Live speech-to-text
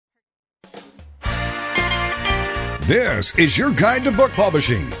This is your guide to book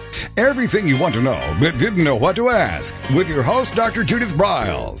publishing. Everything you want to know but didn't know what to ask with your host, Dr. Judith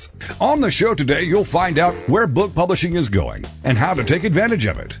Briles. On the show today, you'll find out where book publishing is going and how to take advantage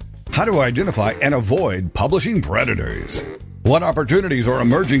of it. How to identify and avoid publishing predators. What opportunities are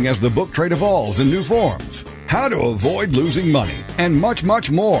emerging as the book trade evolves in new forms. How to avoid losing money and much, much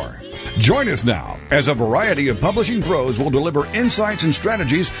more. Join us now as a variety of publishing pros will deliver insights and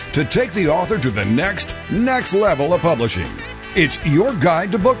strategies to take the author to the next level of publishing. It's your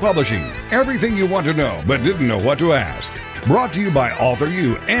guide to book publishing. Everything you want to know but didn't know what to ask. Brought to you by Author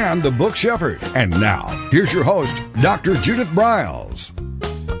U and the Book Shepherd. And now, here's your host, Dr. Judith Briles.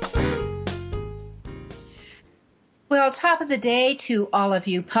 Well, top of the day to all of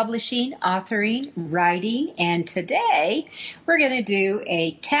you publishing, authoring, writing, and today we're going to do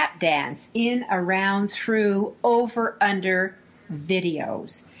a tap dance in, around, through, over, under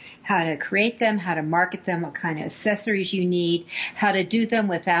videos. How to create them, how to market them, what kind of accessories you need, how to do them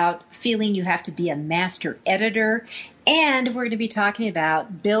without feeling you have to be a master editor, and we're going to be talking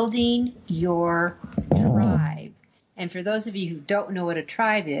about building your tribe. And for those of you who don't know what a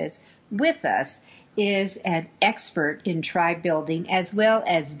tribe is, with us is an expert in tribe building as well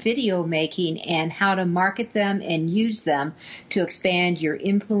as video making and how to market them and use them to expand your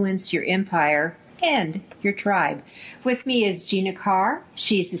influence, your empire, and your tribe. With me is Gina Carr.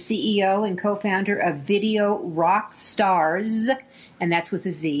 She's the CEO and co-founder of Video Rock Stars, and that's with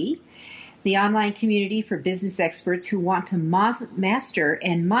a Z, the online community for business experts who want to master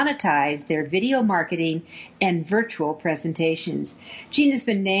and monetize their video marketing and virtual presentations. Gina's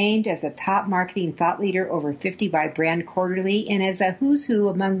been named as a top marketing thought leader over 50 by Brand Quarterly and as a who's who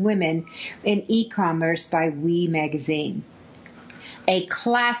among women in e-commerce by We Magazine. A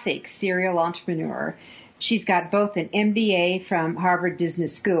classic serial entrepreneur. She's got both an MBA from Harvard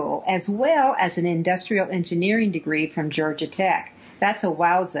Business School as well as an industrial engineering degree from Georgia Tech. That's a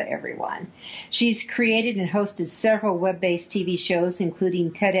wowza, everyone. She's created and hosted several web-based TV shows,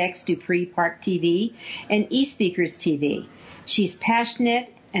 including TEDx Dupree Park TV and eSpeakers TV. She's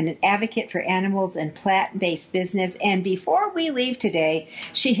passionate and an advocate for animals and plant-based business. And before we leave today,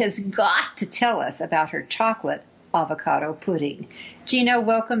 she has got to tell us about her chocolate avocado pudding. Gina,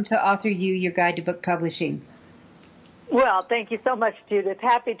 welcome to Author U, your guide to book publishing. Well, thank you so much, Judith.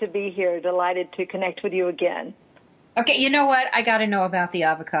 Happy to be here. Delighted to connect with you again. Okay, you know what? I got to know about the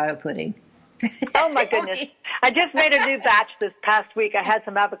avocado pudding. Oh, my goodness. I just made a new batch this past week. I had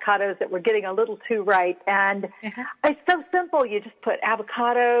some avocados that were getting a little too ripe, and it's so simple. You just put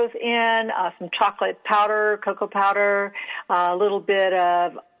avocados in, some chocolate powder, cocoa powder, a little bit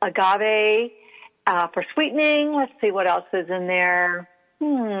of agave for sweetening. Let's see what else is in there.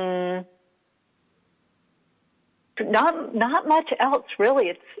 Not much else,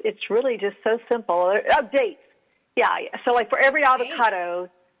 really. It's really just so simple. Dates. Yeah, so like for every avocado,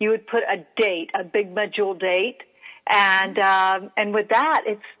 you would put a date, a big medjool date, and with that,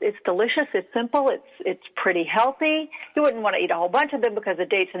 it's delicious. It's simple. It's pretty healthy. You wouldn't want to eat a whole bunch of them because the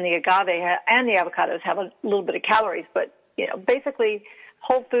dates and the agave and the avocados have a little bit of calories, but basically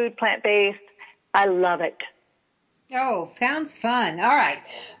whole food, plant based. I love it. Oh, sounds fun. All right.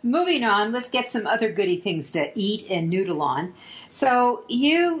 Moving on, let's get some other goody things to eat and noodle on. So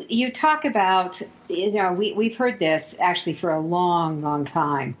you talk about, we've heard this actually for a long, long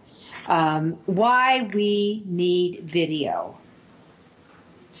time, why we need video.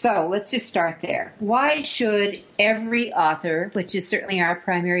 So let's just start there. Why should every author, which is certainly our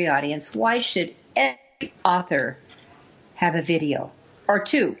primary audience, why should every author have a video or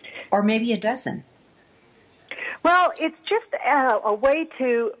two or maybe a dozen? Well, it's just a way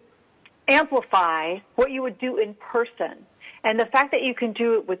to amplify what you would do in person. And the fact that you can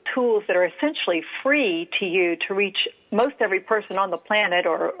do it with tools that are essentially free to you to reach most every person on the planet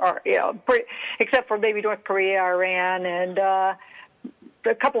or except for maybe North Korea, Iran, and a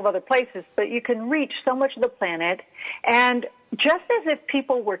couple of other places, but you can reach so much of the planet. And just as if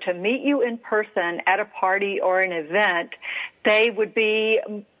people were to meet you in person at a party or an event, they would be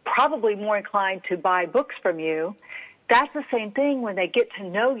probably more inclined to buy books from you. That's the same thing when they get to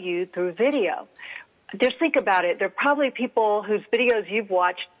know you through video. Just think about it. There are probably people whose videos you've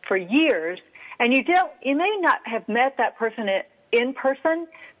watched for years, and you may not have met that person in person,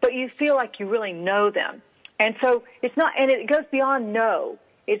 but you feel like you really know them. And so it's not, and it goes beyond know.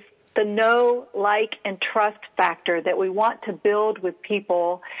 It's the know, like, and trust factor that we want to build with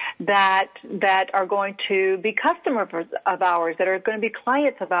people that are going to be customers of ours, that are going to be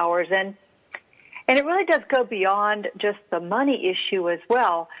clients of ours. And it really does go beyond just the money issue as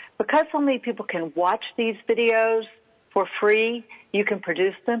well. Because so many people can watch these videos for free, you can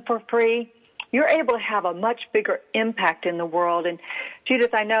produce them for free, you're able to have a much bigger impact in the world. And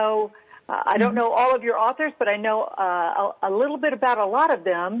Judith, I know, I don't know all of your authors, but I know a little bit about a lot of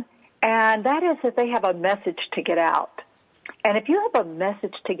them, and that is that they have a message to get out. And if you have a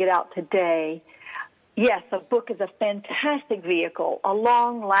message to get out today, yes, a book is a fantastic vehicle, a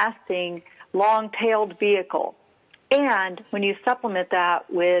long-lasting, long-tailed vehicle. And when you supplement that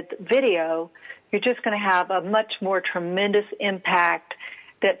with video, you're just going to have a much more tremendous impact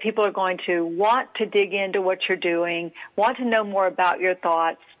that people are going to want to dig into what you're doing, want to know more about your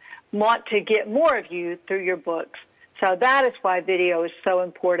thoughts, want to get more of you through your books. So that is why video is so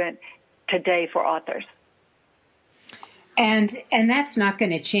important today for authors. And that's not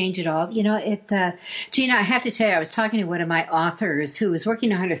going to change at all. You know, Gina, I have to tell you, I was talking to one of my authors who is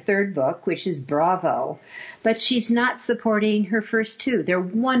working on her third book, which is Bravo, but she's not supporting her first two. They're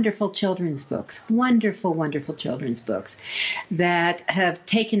wonderful children's books, wonderful, wonderful children's books that have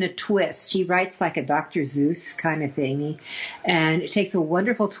taken a twist. She writes like a Dr. Seuss kind of thing, and it takes a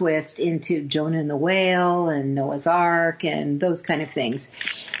wonderful twist into Jonah and the Whale and Noah's Ark and those kind of things.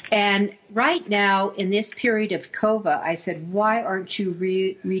 And right now, in this period of COVID, I said, why aren't you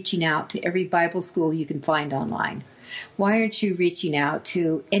reaching out to every Bible school you can find online? Why aren't you reaching out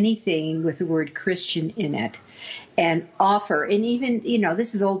to anything with the word Christian in it and offer? And even, you know,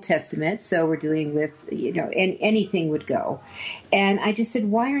 this is Old Testament, so we're dealing with, you know, anything would go. And I just said,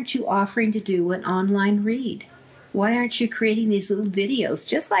 why aren't you offering to do an online read? Why aren't you creating these little videos,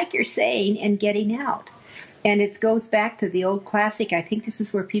 just like you're saying, and getting out? And it goes back to the old classic. I think this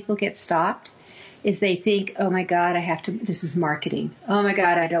is where people get stopped, is they think, oh, my God, this is marketing. Oh, my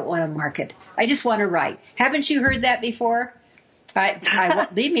God, I don't want to market. I just want to write. Haven't you heard that before?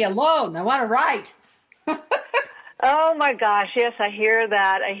 Leave me alone. I want to write. Oh, my gosh. Yes, I hear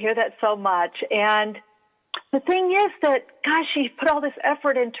that. I hear that so much. And the thing is that, gosh, you put all this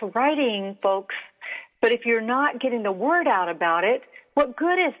effort into writing, folks, but if you're not getting the word out about it, what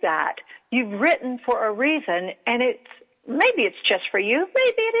good is that? You've written for a reason, and maybe it's just for you.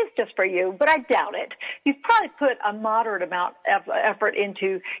 Maybe it is just for you, but I doubt it. You've probably put a moderate amount of effort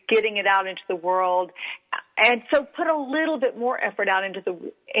into getting it out into the world, and so put a little bit more effort out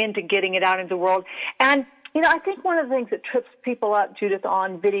into getting it out into the world. And, you know, I think one of the things that trips people up, Judith,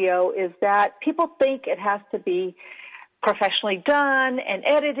 on video is that people think it has to be professionally done and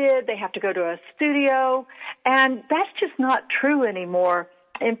edited. They have to go to a studio, and that's just not true anymore.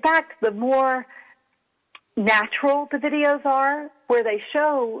 In fact, the more natural the videos are, where they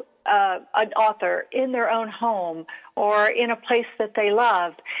show an author in their own home or in a place that they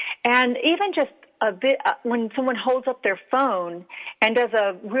love, and even just a bit when someone holds up their phone and does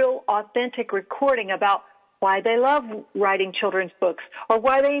a real authentic recording about why they love writing children's books, or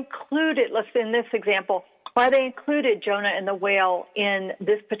why they included, in this example, why they included Jonah and the Whale in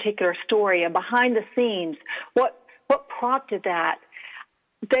this particular story, and behind the scenes, what prompted that.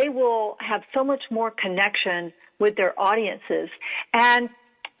 They will have so much more connection with their audiences. And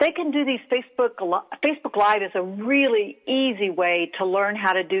they can do these Facebook Live is a really easy way to learn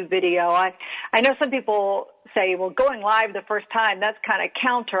how to do video. I know some people say, well, going live the first time, that's kind of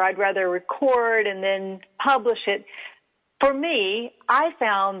counter. I'd rather record and then publish it. For me, I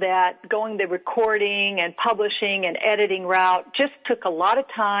found that going the recording and publishing and editing route just took a lot of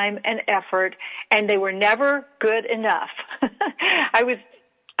time and effort, and they were never good enough.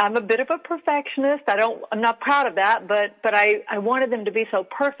 I'm a bit of a perfectionist. I'm not proud of that, but I wanted them to be so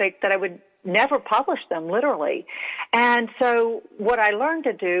perfect that I would never publish them, literally. And so what I learned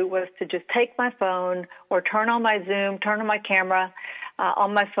to do was to just take my phone or turn on my Zoom, turn on my camera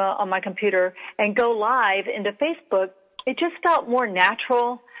on my phone, on my computer, and go live into Facebook. It just felt more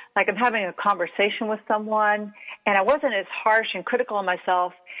natural, like I'm having a conversation with someone, and I wasn't as harsh and critical of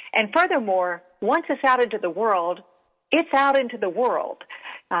myself. And furthermore, once it's out into the world, it's out into the world.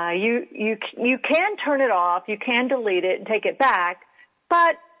 You can turn it off, you can delete it and take it back,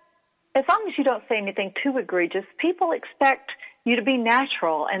 but as long as you don't say anything too egregious, people expect you to be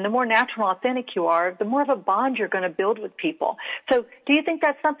natural, and the more natural and authentic you are, the more of a bond you're going to build with people. So do you think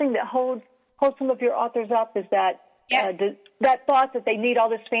that's something that holds some of your authors up, is that that thought that they need all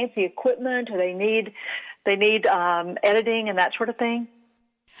this fancy equipment, or they need editing and that sort of thing?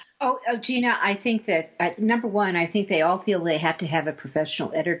 Oh, Gina, I think that, number one, I think they all feel they have to have a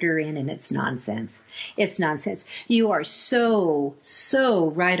professional editor in, and it's nonsense. It's nonsense. You are so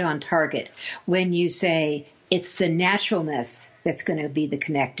right on target when you say it's the naturalness that's going to be the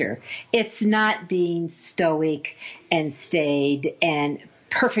connector. It's not being stoic and staid and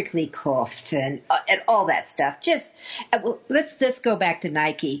perfectly cuffed and all that stuff. Just let's go back to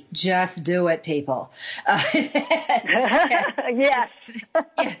Nike. Just do it, people. Yes.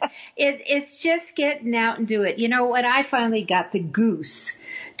 It's just getting out and do it. You know, when I finally got the goose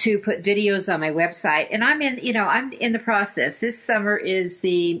to put videos on my website, and I'm in the process. This summer is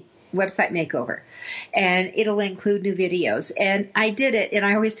the website makeover, and it'll include new videos. And I did it, and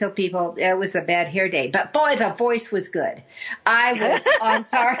I always tell people it was a bad hair day, but boy, the voice was good. I was on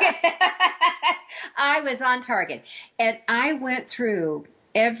target. I was on target. And I went through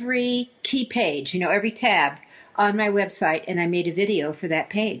every key page, every tab on my website, and I made a video for that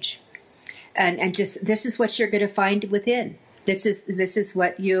page. And just, this is what you're going to find within. This is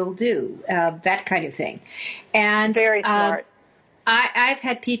what you'll do, that kind of thing. And very smart. I've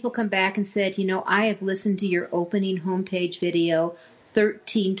had people come back and said, I have listened to your opening homepage video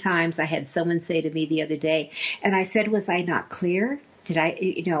 13 times. I had someone say to me the other day, and I said, was I not clear? Did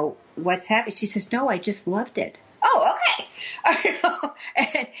I, what's happening? She says, no, I just loved it. Oh,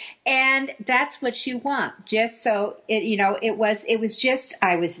 okay. And that's what you want. Just so it was just,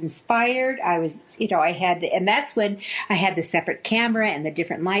 I was inspired. I was, I had and that's when I had the separate camera and the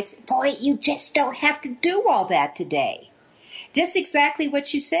different lights. Boy, you just don't have to do all that today. Just exactly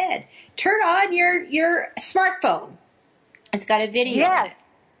what you said. Turn on your smartphone. It's got a video on it.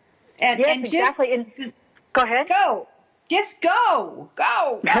 And exactly. And go ahead. Go. Just go.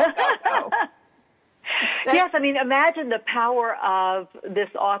 Go. Yes, I mean, imagine the power of this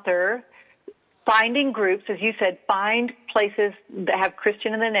author finding groups, as you said, find places that have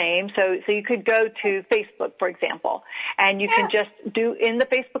Christian in the name. So you could go to Facebook, for example, and you can just do in the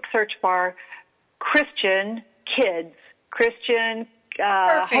Facebook search bar, Christian kids. Christian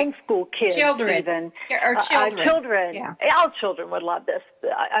homeschool kids, children, even or children. Children. Yeah. All children would love this,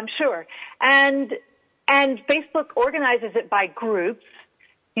 I'm sure. And Facebook organizes it by groups.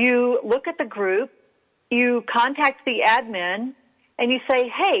 You look at the group, you contact the admin, and you say,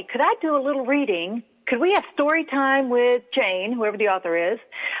 "Hey, could I do a little reading? Could we have story time with Jane, whoever the author is?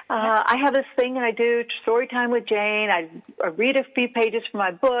 I have this thing and I do story time with Jane. I read a few pages from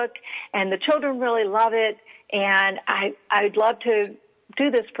my book, and the children really love it. And I'd love to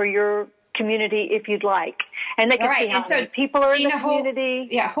do this for your community if you'd like." And they can see how many people are in the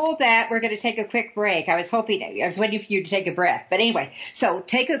community. Hold that. We're going to take a quick break. I was waiting for you to take a breath. But anyway, so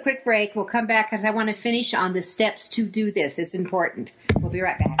take a quick break. We'll come back because I want to finish on the steps to do this. It's important. We'll be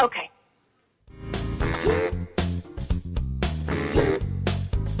right back. Okay.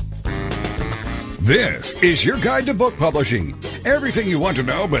 This is your guide to book publishing. Everything you want to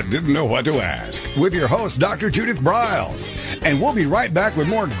know but didn't know what to ask. With your host, Dr. Judith Briles. And we'll be right back with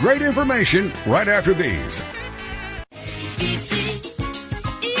more great information right after these.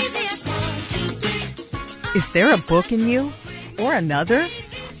 Is there a book in you? Or another?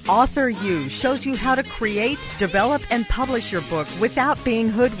 Author U shows you how to create, develop, and publish your book without being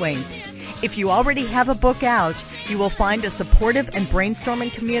hoodwinked. If you already have a book out, you will find a supportive and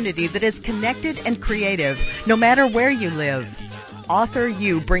brainstorming community that is connected and creative, no matter where you live. Author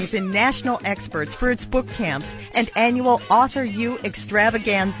U brings in national experts for its book camps and annual Author U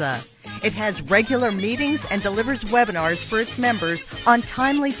extravaganza. It has regular meetings and delivers webinars for its members on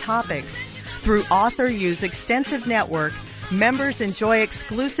timely topics. Through Author U's extensive network, members enjoy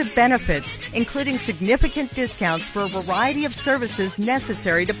exclusive benefits, including significant discounts for a variety of services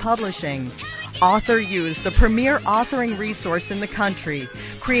necessary to publishing. Author U is the premier authoring resource in the country,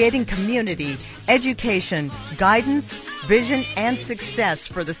 creating community, education, guidance, vision, and success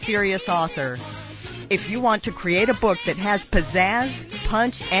for the serious author. If you want to create a book that has pizzazz,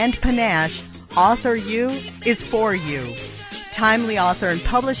 punch, and panache, Author U is for you. Timely author and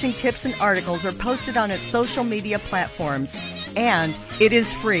publishing tips and articles are posted on its social media platforms, and it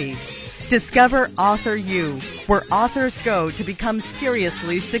is free. Discover Author U, where authors go to become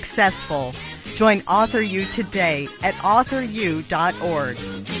seriously successful. Join Author U today at authoru.org.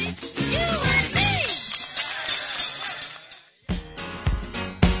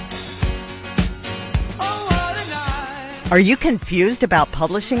 Are you confused about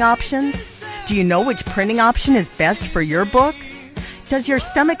publishing options? Do you know which printing option is best for your book? Does your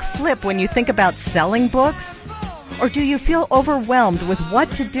stomach flip when you think about selling books? Or do you feel overwhelmed with what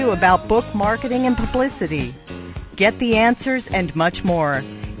to do about book marketing and publicity? Get the answers and much more.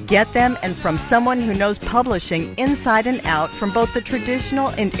 Get them and from someone who knows publishing inside and out from both the traditional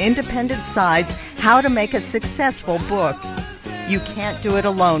and independent sides how to make a successful book. You can't do it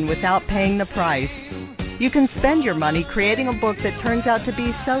alone without paying the price. You can spend your money creating a book that turns out to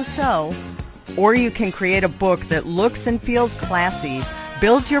be so-so, or you can create a book that looks and feels classy,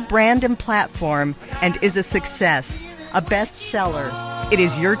 builds your brand and platform, and is a success. a bestseller. It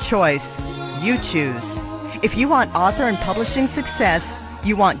is your choice. You choose. If you want author and publishing success,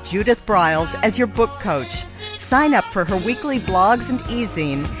 you want Judith Briles as your book coach. Sign up for her weekly blogs and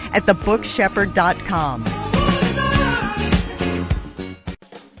e-zine at thebookshepherd.com.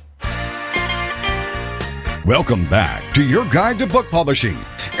 Welcome back to your guide to book publishing.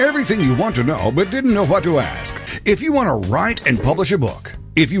 Everything you want to know but didn't know what to ask. If you want to write and publish a book,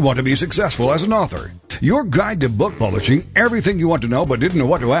 if you want to be successful as an author, your guide to book publishing, everything you want to know but didn't know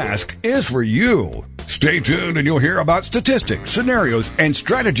what to ask, is for you. Stay tuned and you'll hear about statistics, scenarios, and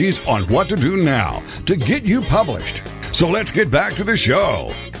strategies on what to do now to get you published. So let's get back to the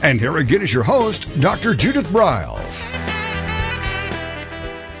show. And here again is your host, Dr. Judith Briles.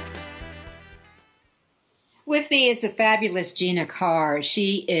 With me is the fabulous Gina Carr.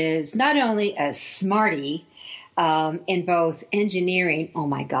 She is not only a smarty in both engineering, oh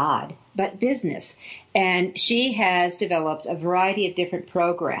my God, but business. And she has developed a variety of different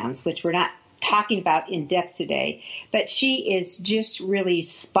programs, which we're not talking about in depth today, but she is just really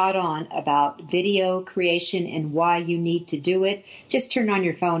spot on about video creation and why you need to do it. Just turn on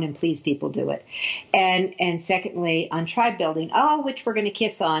your phone and please people do it. And secondly, on tribe building, which we're going to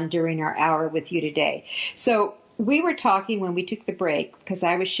kiss on during our hour with you today. So we were talking when we took the break because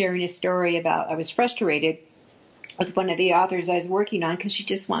I was sharing a story about I was frustrated with one of the authors I was working on because she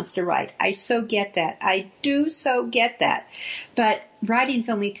just wants to write. I so get that. I do so get that. But writing's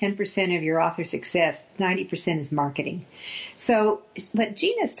only 10% of your author success. 90% is marketing. So what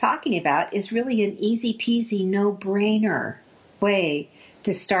Gina's talking about is really an easy peasy, no-brainer way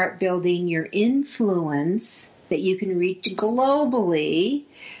to start building your influence that you can reach globally,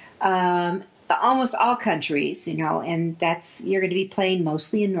 almost all countries, and you're going to be playing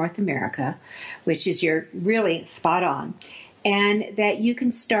mostly in North America, which is you're really spot on, and that you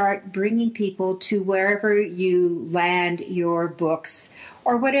can start bringing people to wherever you land your books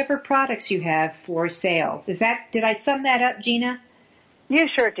or whatever products you have for sale. Did I sum that up, Gina? You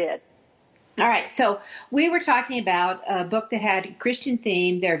sure did. All right. So we were talking about a book that had a Christian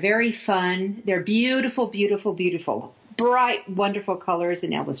theme. They're very fun. They're beautiful, beautiful, beautiful, bright, wonderful colors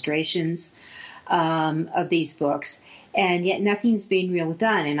and illustrations of these books, and yet nothing's being real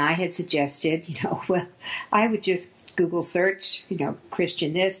done. And I had suggested, I would just Google search,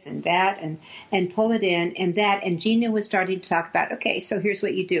 Christian this and that, and pull it in and that. And Gina was starting to talk about, okay, so here's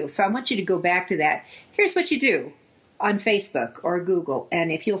what you do. So I want you to go back to that. Here's what you do on Facebook or Google.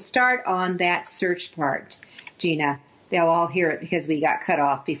 And if you'll start on that search part, Gina, they'll all hear it because we got cut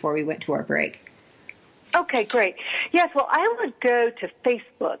off before we went to our break. Okay, great. Yes, well, I would go to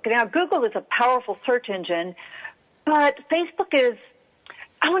Facebook. Now, Google is a powerful search engine, but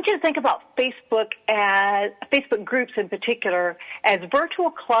I want you to think about Facebook groups in particular, as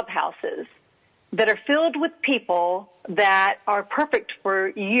virtual clubhouses that are filled with people that are perfect for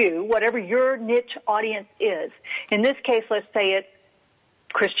you, whatever your niche audience is. In this case, let's say it's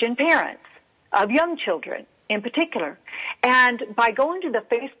Christian parents of young children in particular. And by going to the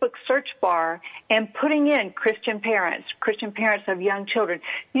Facebook search bar and putting in Christian parents of young children,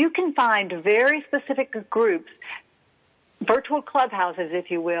 you can find very specific groups, virtual clubhouses,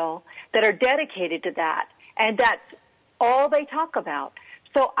 if you will, that are dedicated to that. And that's all they talk about.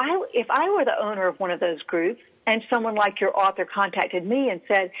 So if I were the owner of one of those groups and someone like your author contacted me and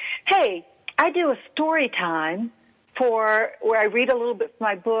said, hey, I do a story time where I read a little bit from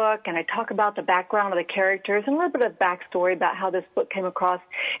my book and I talk about the background of the characters and a little bit of backstory about how this book came across.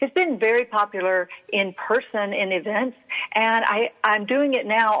 It's been very popular in person in events, and I'm doing it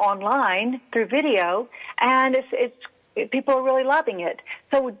now online through video, and people are really loving it.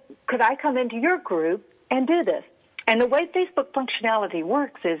 So could I come into your group and do this? And the way Facebook functionality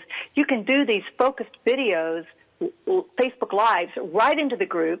works is you can do these focused videos, Facebook Lives, right into the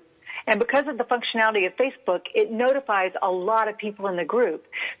group. And because of the functionality of Facebook, it notifies a lot of people in the group.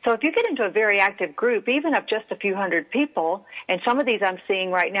 So if you get into a very active group, even of just a few hundred people, and some of these I'm seeing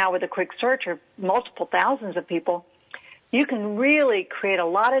right now with a quick search are multiple thousands of people, you can really create a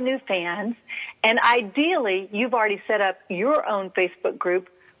lot of new fans. And ideally, you've already set up your own Facebook group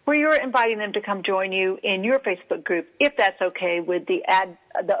where you're inviting them to come join you in your Facebook group, if that's okay with the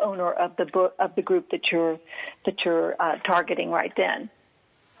owner of the group that you're targeting right then.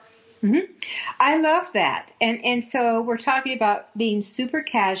 Mm-hmm. I love that. And so we're talking about being super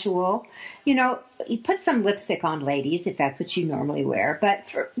casual. you put some lipstick on, ladies, if that's what you normally wear. But,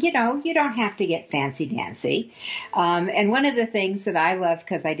 you don't have to get fancy-dancy. And one of the things that I love,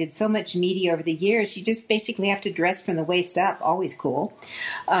 because I did so much media over the years, you just basically have to dress from the waist up. Always cool.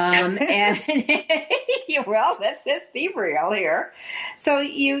 And, well, let's just be real here. So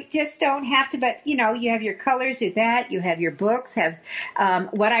you just don't have to, but, you have your colors with that. You have your books.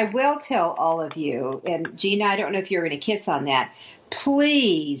 What I will tell all of you, and Gina, I don't know if you're going to kiss on that,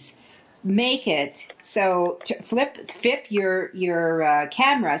 please make it so to flip your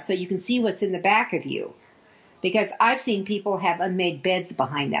camera so you can see what's in the back of you, because I've seen people have unmade beds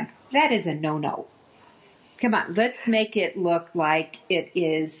behind them. That is a no-no. Come on, let's make it look like it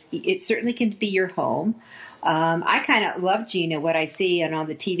is. It certainly can be your home. I kind of love, Gina, what I see on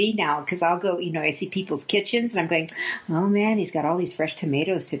the TV now, because I'll go, I see people's kitchens, and I'm going, oh man, he's got all these fresh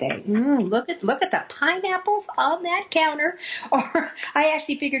tomatoes today. Look at the pineapples on that counter. Or I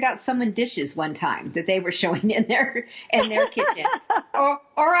actually figured out someone dishes one time that they were showing in their kitchen. Or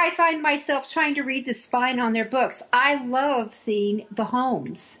I find myself trying to read the spine on their books. I love seeing the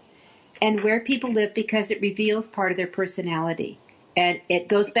homes and where people live, because it reveals part of their personality. And it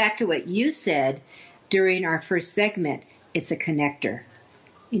goes back to what you said during our first segment. It's a connector.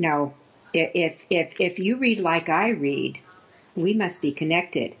 If you read like I read, we must be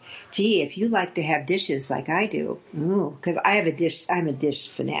connected. Gee, if you like to have dishes like I do, because I'm a dish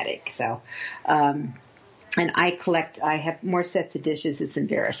fanatic. So, and I have more sets of dishes. It's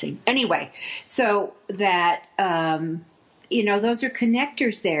embarrassing. Anyway, so that, those are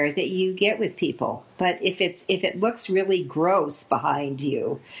connectors there that you get with people. But if it looks really gross behind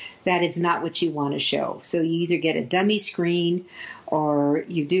you, that is not what you want to show. So you either get a dummy screen, or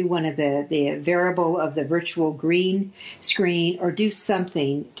you do one of the variable of the virtual green screen, or do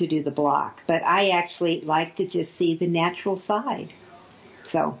something to do the block. But I actually like to just see the natural side.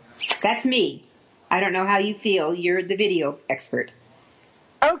 So that's me. I don't know how you feel. You're the video expert.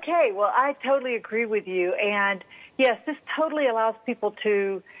 Okay, well, I totally agree with you. And yes, this totally allows people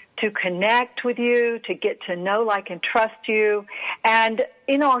to connect with you, to get to know, like, and trust you. And,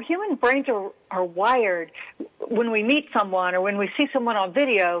 our human brains are wired. When we meet someone or when we see someone on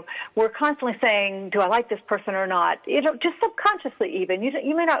video, we're constantly saying, do I like this person or not? Just subconsciously even.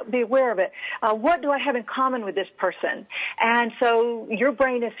 You may not be aware of it. What do I have in common with this person? And so your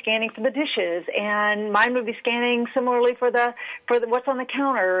brain is scanning for the dishes, and mine would be scanning similarly for the what's on the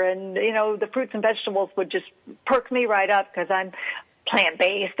counter. And, the fruits and vegetables would just perk me right up, because I'm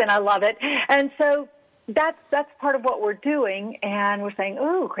plant-based and I love it. And so that's part of what we're doing, and we're saying,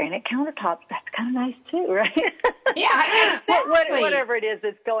 oh, granite countertops, that's kind of nice too, right? Yeah, exactly. Whatever it is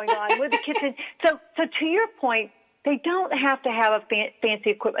that's going on with the kitchen. So to your point, they don't have to have a fancy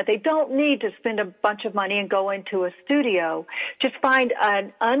equipment. They don't need to spend a bunch of money and go into a studio. Just find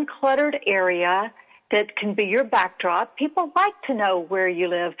an uncluttered area that can be your backdrop. People like to know where you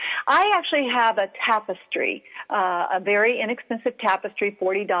live. I actually have a tapestry, a very inexpensive tapestry,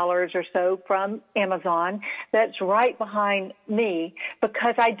 $40 or so, from Amazon, that's right behind me,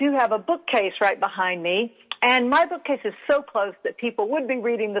 because I do have a bookcase right behind me, and my bookcase is so close that people would be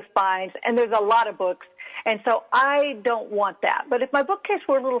reading the spines, and there's a lot of books. And so I don't want that. But if my bookcase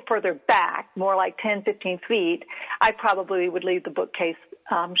were a little further back, more like 10, 15 feet, I probably would leave the bookcase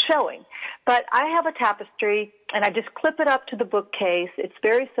showing. But I have a tapestry, and I just clip it up to the bookcase. It's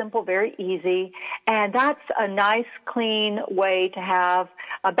very simple, very easy, and that's a nice, clean way to have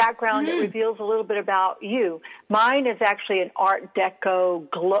a background that reveals a little bit about you. Mine is actually an Art Deco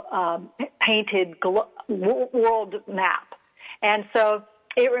painted world map. And so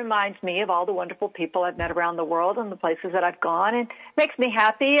it reminds me of all the wonderful people I've met around the world and the places that I've gone, and makes me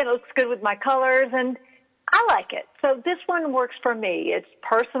happy. It looks good with my colors, and I like it. So this one works for me. It's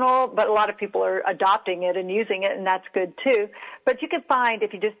personal, but a lot of people are adopting it and using it, and that's good too. But you can find,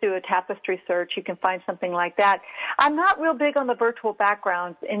 if you just do a tapestry search, you can find something like that. I'm not real big on the virtual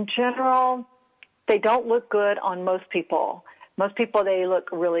backgrounds. In general, they don't look good on most people. Most people, they look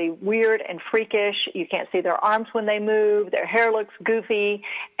really weird and freakish. You can't see their arms when they move. Their hair looks goofy.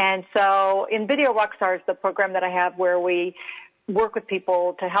 And so in Video Rockstars, the program that I have where we work with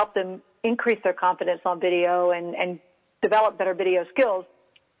people to help them increase their confidence on video and develop better video skills,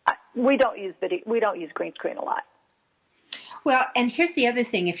 we don't use green screen a lot. Well, and here's the other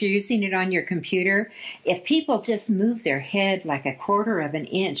thing. If you're using it on your computer, if people just move their head like a quarter of an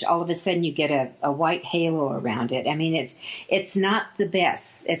inch, all of a sudden you get a white halo around it. I mean, it's not the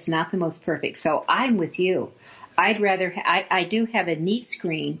best. It's not the most perfect. So I'm with you. I do have a neat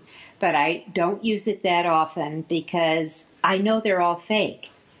screen, but I don't use it that often because I know they're all fake.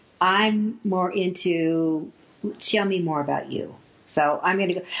 I'm more into, tell me more about you. So I'm going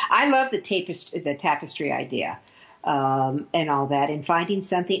to go. I love the tapestry idea. And all that, and finding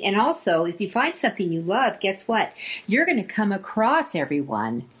something. And also, if you find something you love, guess what? You're going to come across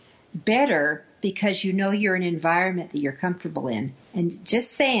everyone better because you know you're in an environment that you're comfortable in. And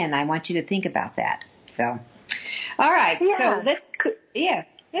just saying, I want you to think about that. So, all right. Yeah. So let's, yeah.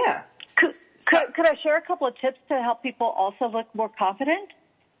 Could I share a couple of tips to help people also look more confident?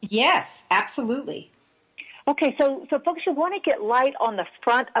 Yes, absolutely. Okay, so folks, you want to get light on the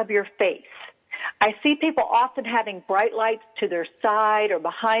front of your face. I see people often having bright lights to their side or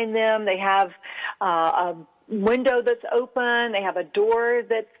behind them. They have a window that's open. They have a door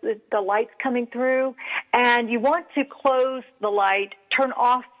that's the light's coming through. And you want to close the light, turn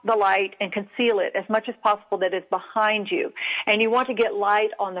off the light, and conceal it as much as possible that is behind you. And you want to get light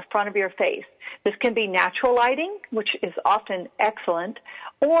on the front of your face. This can be natural lighting, which is often excellent,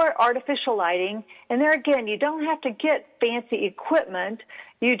 or artificial lighting. And there again, you don't have to get fancy equipment.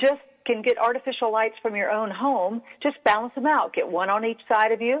 You just can get artificial lights from your own home. Just balance them out. Get one on each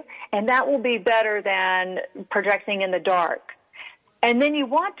side of you, and that will be better than projecting in the dark. And then you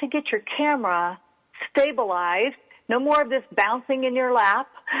want to get your camera stabilized. No more of this bouncing in your lap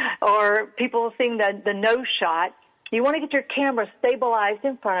or people seeing the nose shot. You want to get your camera stabilized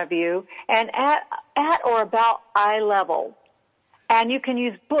in front of you and at or about eye level. And you can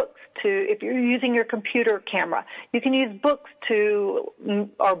use books if you're using your computer camera, you can use books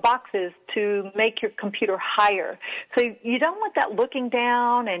or boxes to make your computer higher. So you don't want that looking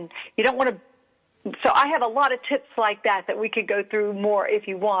down, and you don't want to. So I have a lot of tips like that we could go through more if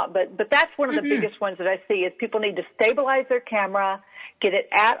you want, but that's one of the biggest ones that I see is people need to stabilize their camera, get it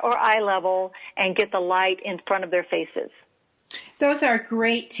at or eye level, and get the light in front of their faces. Those are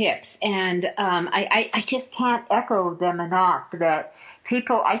great tips, and I just can't echo them enough. That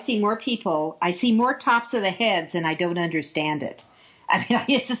I see more tops of the heads, and I don't understand it. I mean,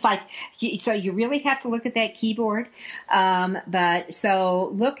 it's just like, so you really have to look at that keyboard. But so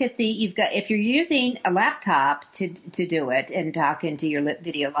look at if you're using a laptop to do it and talk into your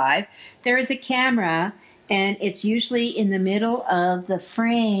video live, there is a camera, and it's usually in the middle of the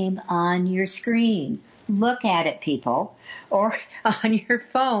frame on your screen. Look at it, people, or on your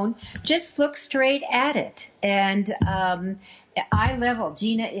phone. Just look straight at it. And eye level,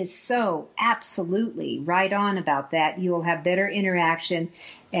 Gina is so absolutely right on about that. You will have better interaction,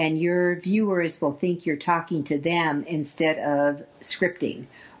 and your viewers will think you're talking to them instead of scripting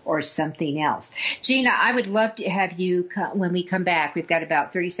or something else. Gina, I would love to have you, when we come back, we've got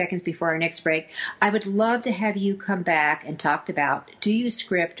about 30 seconds before our next break, I would love to have you come back and talk about, do you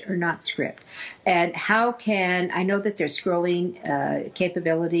script or not script? And I know that there's scrolling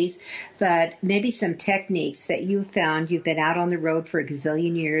capabilities, but maybe some techniques that you've found. You've been out on the road for a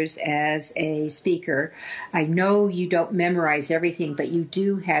gazillion years as a speaker. I know you don't memorize everything, but you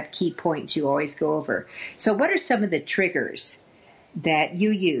do have key points you always go over. So what are some of the triggers that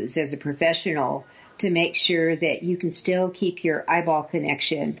you use as a professional to make sure that you can still keep your eyeball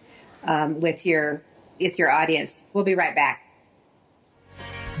connection with your audience? We'll be right back.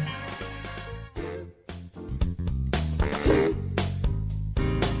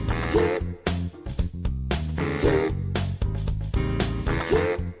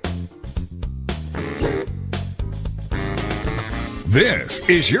 This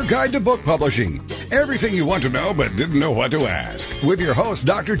is your guide to book publishing. Everything you want to know but didn't know what to ask. With your host,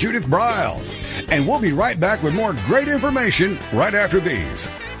 Dr. Judith Briles. And we'll be right back with more great information right after these.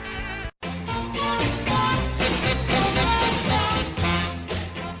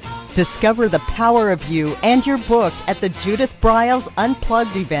 Discover the power of you and your book at the Judith Briles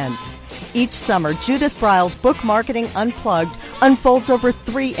Unplugged events. Each summer, Judith Briles Book Marketing Unplugged unfolds over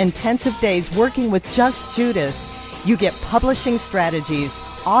 3 intensive days working with just Judith. You get publishing strategies,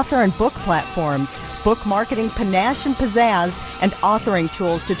 author and book platforms, book marketing panache and pizzazz, and authoring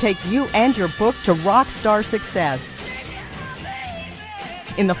tools to take you and your book to rock star success.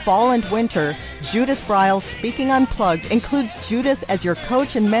 In the fall and winter, Judith Briles Speaking Unplugged includes Judith as your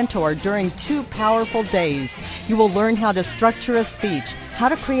coach and mentor during 2 powerful days. You will learn how to structure a speech, how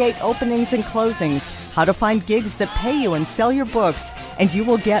to create openings and closings, how to find gigs that pay you and sell your books, and you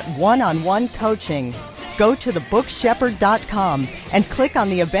will get one-on-one coaching. Go to thebookshepherd.com and click on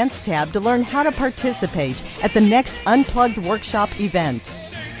the Events tab to learn how to participate at the next Unplugged Workshop event.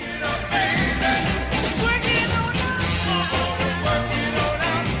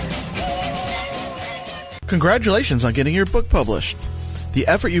 Congratulations on getting your book published. The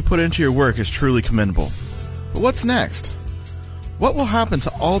effort you put into your work is truly commendable. But what's next? What will happen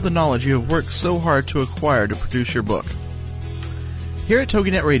to all the knowledge you have worked so hard to acquire to produce your book? Here at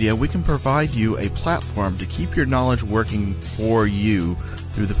TogiNet Radio, we can provide you a platform to keep your knowledge working for you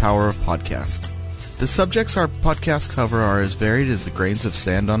through the power of podcast. The subjects our podcasts cover are as varied as the grains of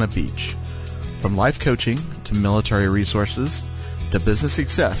sand on a beach. From life coaching to military resources to business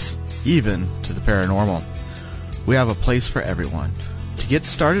success, even to the paranormal. We have a place for everyone. To get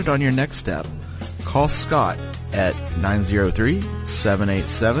started on your next step, call Scott at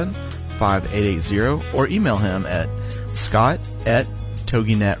 903-787-5880 or email him at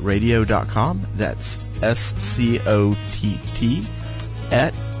scott@toginetradio.com. That's SCOTT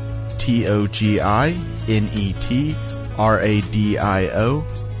at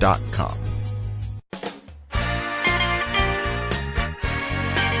TOGINETRADIO.com.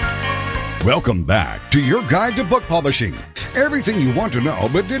 Welcome back to your guide to book publishing. Everything you want to know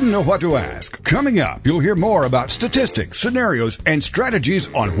but didn't know what to ask. Coming up, you'll hear more about statistics, scenarios, and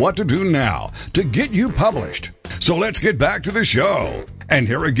strategies on what to do now to get you published. So let's get back to the show. And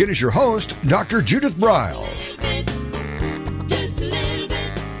here again is your host, Dr. Judith Briles.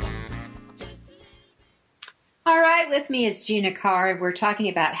 All right, with me is Gina Carr. We're talking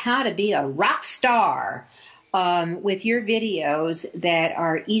about how to be a rock star. With your videos that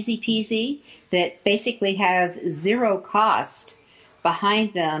are easy peasy, that basically have zero cost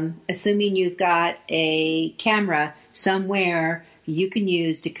behind them, assuming you've got a camera somewhere you can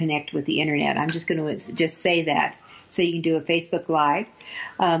use to connect with the internet. I'm just going to just say that. So you can do a Facebook Live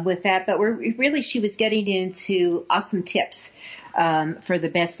with that. But she was getting into awesome tips for the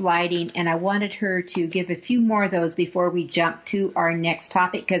best lighting, and I wanted her to give a few more of those before we jump to our next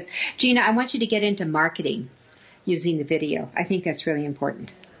topic. Because, Gina, I want you to get into marketing using the video. I think that's really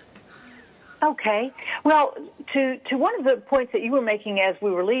important. Okay. Well, to one of the points that you were making as we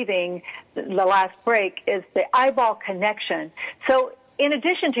were leaving the last break is the eyeball connection. So in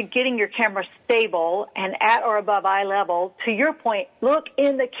addition to getting your camera stable and at or above eye level, to your point, look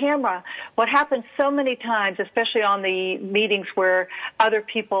in the camera. What happens so many times, especially on the meetings where other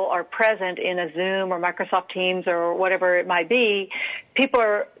people are present in a Zoom or Microsoft Teams or whatever it might be, people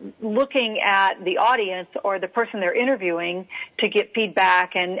are looking at the audience or the person they're interviewing to get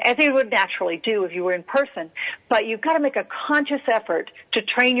feedback, and as you would naturally do if you were in person. But you've got to make a conscious effort to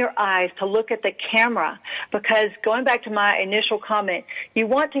train your eyes to look at the camera, because going back to my initial comment, you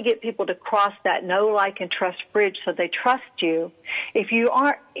want to get people to cross that know, like, and trust bridge so they trust you. If you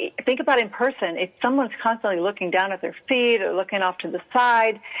aren't, think about in person, if someone's constantly looking down at their feet or looking off to the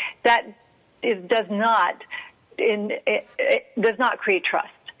side, does not create trust.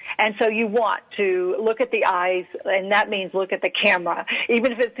 And so you want to look at the eyes, and that means look at the camera.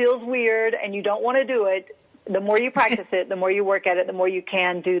 Even if it feels weird and you don't want to do it, the more you practice it, the more you work at it, the more you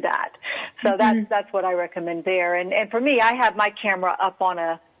can do that. So that's what I recommend there. And for me, I have my camera up on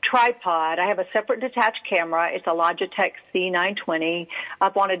a tripod. I have a separate detached camera. It's a Logitech C920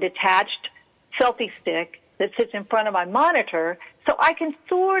 up on a detached selfie stick that sits in front of my monitor, so I can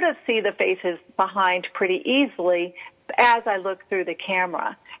sort of see the faces behind pretty easily as I look through the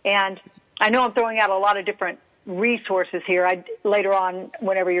camera. And I know I'm throwing out a lot of different resources here. Later on,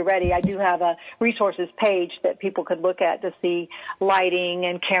 whenever you're ready, I do have a resources page that people could look at to see lighting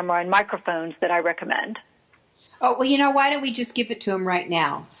and camera and microphones that I recommend. Oh, well, why don't we just give it to them right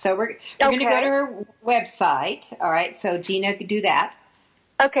now? So we're going to go to her website. All right, so Gina could do that.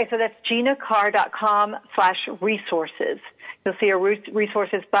 Okay, so that's ginacarr.com/resources. You'll see a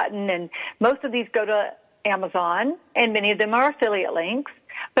resources button, and most of these go to Amazon, and many of them are affiliate links,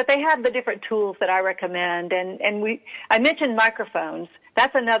 but they have the different tools that I recommend. And I mentioned microphones.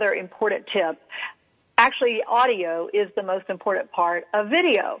 That's another important tip. Actually, audio is the most important part of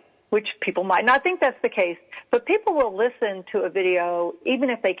video, which people might not think that's the case, but people will listen to a video even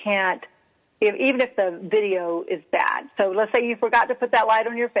if they can't, even if the video is bad. So let's say you forgot to put that light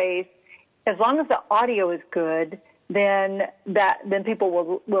on your face. As long as the audio is good, then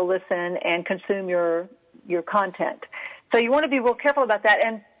people will listen and consume your content. So you want to be real careful about that.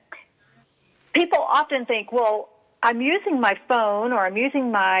 And people often think, well, I'm using my phone or I'm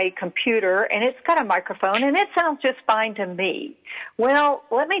using my computer and it's got a microphone and it sounds just fine to me. Well,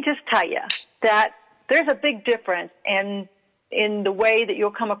 let me just tell you that there's a big difference in the way that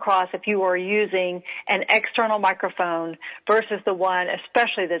you'll come across if you are using an external microphone versus the one,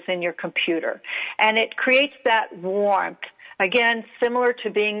 especially that's in your computer. And it creates that warmth, again, similar to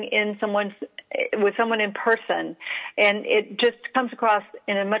being with someone in person. And it just comes across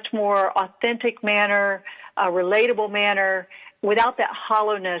in a much more authentic manner, a relatable manner, without that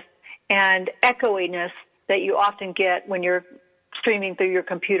hollowness and echoiness that you often get when you're streaming through your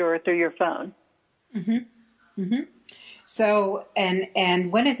computer or through your phone. Mm-hmm. Mm-hmm. So,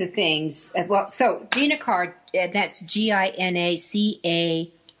 and one of the things, so Gina Carr, that's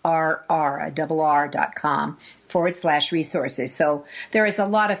GINACARR.com/resources. So there is a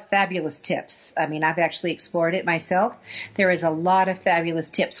lot of fabulous tips. I mean, I've actually explored it myself. There is a lot of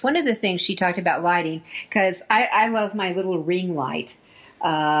fabulous tips. One of the things she talked about lighting, because I love my little ring light.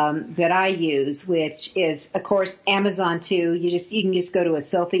 That I use, which is, of course, Amazon too. You can just go to a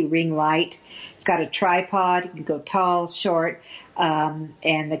selfie ring light. It's got a tripod. You can go tall, short,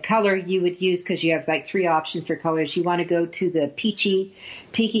 and the color you would use, because you have like 3 options for colors. You want to go to the pinky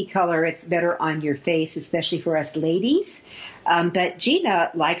color. It's better on your face, especially for us ladies. But Gina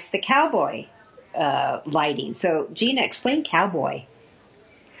likes the cowboy lighting. So Gina, explain cowboy.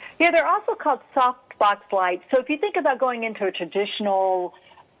 Yeah, they're also called softbox lights. So if you think about going into a traditional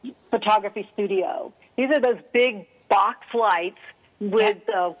photography studio, these are those big box lights with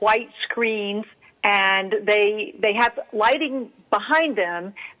white screens, and they have lighting behind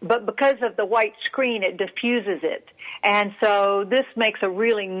them, but because of the white screen, it diffuses it. And so this makes a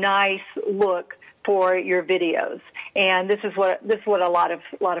really nice look for your videos. And this is what a lot of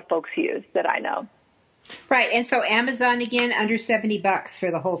folks use that I know. Right, and so Amazon again, under $70 for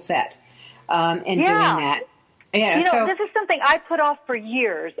the whole set, and doing that. Yeah, this is something I put off for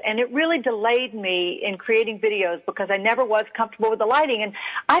years, and it really delayed me in creating videos because I never was comfortable with the lighting. And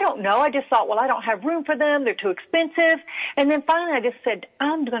I don't know, I just thought, well, I don't have room for them, they're too expensive. And then finally I just said,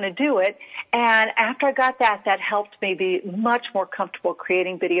 I'm going to do it. And after I got that helped me be much more comfortable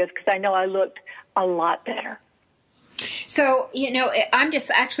creating videos because I know I looked a lot better. So, I'm just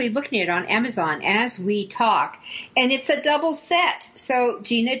actually looking at it on Amazon as we talk, and it's a double set. So,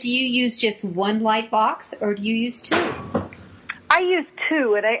 Gina, do you use just one light box, or do you use 2? I use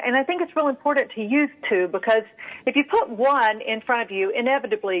 2, and I think it's real important to use 2 because if you put one in front of you,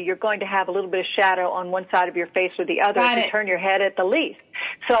 inevitably you're going to have a little bit of shadow on one side of your face or the other if you turn your head at the least.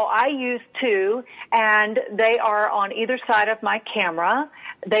 So I use 2, and they are on either side of my camera.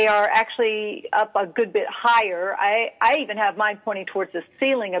 They are actually up a good bit higher. I even have mine pointing towards the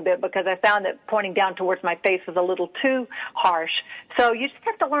ceiling a bit because I found that pointing down towards my face was a little too harsh. So you just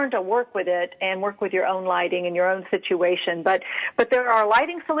have to learn to work with it and work with your own lighting and your own situation. But there are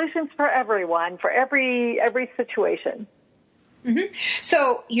lighting solutions for everyone, for every situation. Mm-hmm.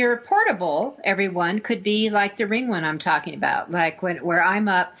 So your portable, everyone, could be like the ring one I'm talking about. Like where I'm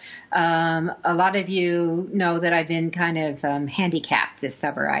up, a lot of you know that I've been kind of handicapped this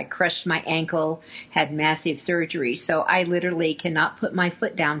summer. I crushed my ankle, had massive surgery, so I literally cannot put my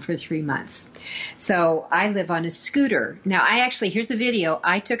foot down for 3 months. So I live on a scooter. Now, here's a video.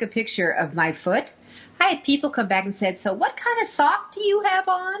 I took a picture of my foot. I had people come back and said, so what kind of sock do you have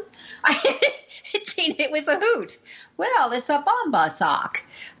on? Gina, it was a hoot. Well, it's a Bomba sock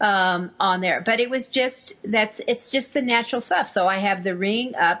on there. But it was it's just the natural stuff. So I have the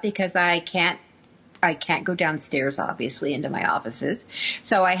ring up because I can't go downstairs, obviously, into my offices.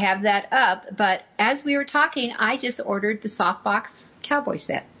 So I have that up. But as we were talking, I just ordered the softbox cowboy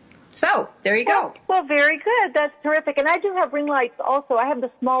set. So there you go. Well, very good. That's terrific. And I do have ring lights also. I have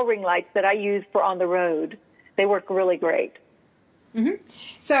the small ring lights that I use for on the road. They work really great. Mm-hmm.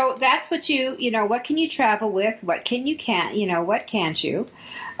 So that's what what can you travel with? What can you what can't you?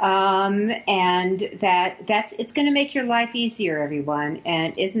 And it's going to make your life easier, everyone.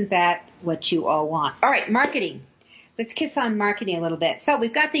 And isn't that what you all want? All right, marketing. Let's kiss on marketing a little bit. So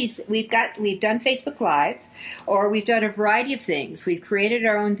we've done Facebook Lives, or we've done a variety of things. We've created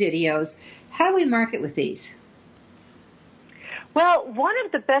our own videos. How do we market with these? Well, one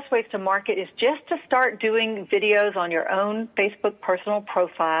of the best ways to market is just to start doing videos on your own Facebook personal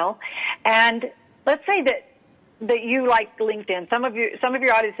profile. And let's say that you like LinkedIn. Some of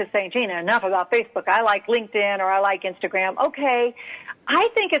your audience is saying, Gina, enough about Facebook. I like LinkedIn or I like Instagram. Okay. I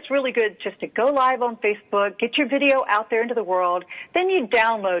think it's really good just to go live on Facebook, get your video out there into the world, then you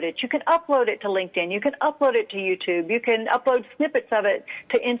download it. You can upload it to LinkedIn. You can upload it to YouTube. You can upload snippets of it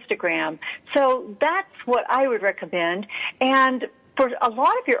to Instagram. So that's what I would recommend. And for a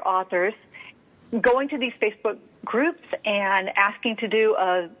lot of your authors, going to these Facebook groups and asking to do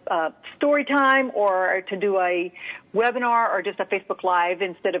a story time or to do a webinar or just a Facebook Live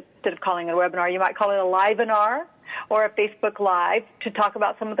instead of calling it a webinar, you might call it a live-inar or a Facebook Live to talk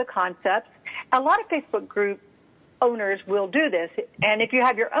about some of the concepts. A lot of Facebook group owners will do this, and if you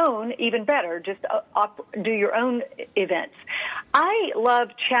have your own, even better, just do your own events. I love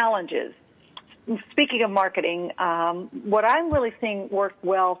challenges. Speaking of marketing, what I'm really seeing work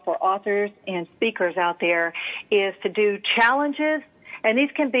well for authors and speakers out there is to do challenges And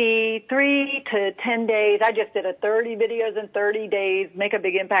these can be 3 to 10 days. I just did a 30 videos in 30 days, make a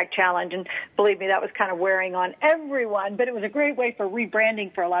big impact challenge. And believe me, that was kind of wearing on everyone, but it was a great way for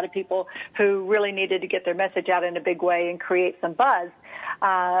rebranding for a lot of people who really needed to get their message out in a big way and create some buzz.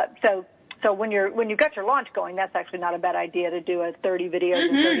 So when you've got your launch going, that's actually not a bad idea to do a 30 videos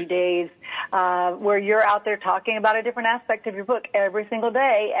in 30 days, where you're out there talking about a different aspect of your book every single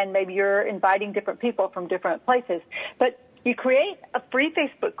day, and maybe you're inviting different people from different places. But you create a free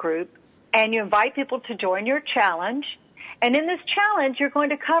Facebook group, and you invite people to join your challenge. And in this challenge, you're going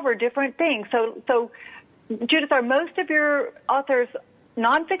to cover different things. So Judith, are most of your authors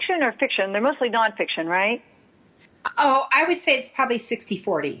nonfiction or fiction? They're mostly nonfiction, right? Oh, I would say it's probably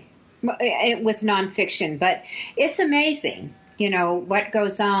 60-40 with nonfiction, but it's amazing, what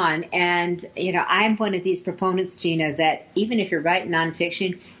goes on. And, I'm one of these proponents, Gina, that even if you're writing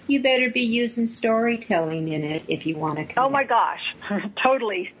nonfiction, you better be using storytelling in it if you want to connect. Oh, my gosh.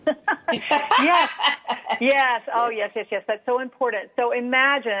 Totally. Yes. Oh, yes. That's so important. So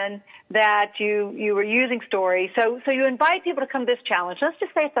imagine that you were using story. So you invite people to come to this challenge. Let's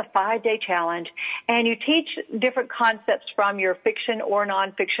just say it's a 5-day challenge, and you teach different concepts from your fiction or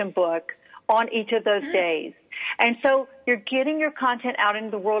nonfiction book on each of those days. And so you're getting your content out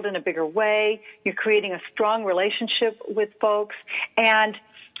into the world in a bigger way. You're creating a strong relationship with folks. And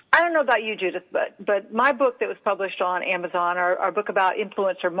I don't know about you, Judith, but my book that was published on Amazon, our book about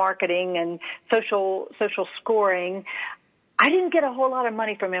influencer marketing and social scoring, I didn't get a whole lot of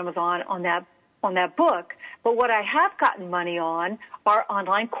money from Amazon on that book. But what I have gotten money on are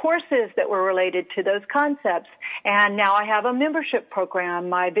online courses that were related to those concepts. And now I have a membership program,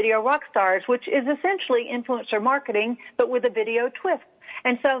 my Video Rockstars, which is essentially influencer marketing, but with a video twist.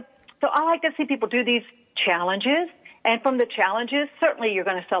 And so I like to see people do these challenges. And from the challenges, certainly you're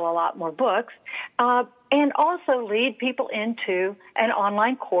going to sell a lot more books, and also lead people into an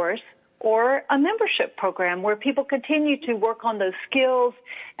online course or a membership program where people continue to work on those skills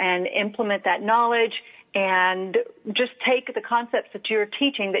and implement that knowledge and just take the concepts that you're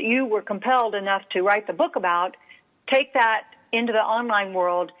teaching that you were compelled enough to write the book about, take that into the online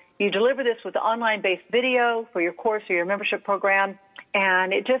world. You deliver this with the online-based video for your course or your membership program,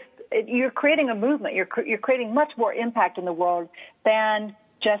 and you're creating a movement. You're creating much more impact in the world than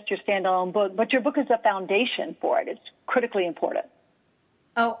just your standalone book. But your book is a foundation for it. It's critically important.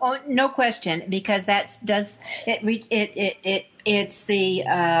 Oh, no question, because it's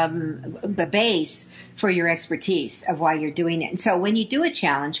the base for your expertise of why you're doing it. And so when you do a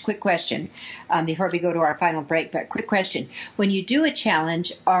challenge, quick question, before we go to our final break, but quick question. When you do a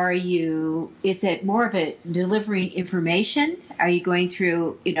challenge, is it more of a delivering information? Are you going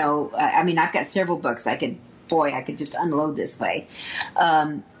through, I've got several books I could just unload this way.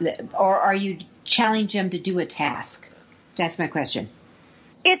 Or are you challenging them to do a task? That's my question.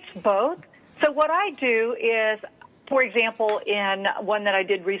 It's both. So what I do is, for example, in one that I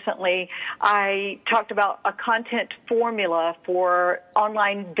did recently, I talked about a content formula for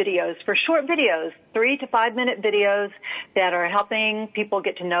online videos, for short videos, 3 to 5 minute videos that are helping people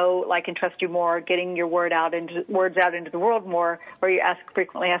get to know, like, and trust you more, getting your words out into the world more, or you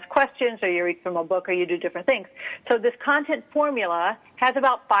frequently ask questions, or you read from a book, or you do different things. So this content formula has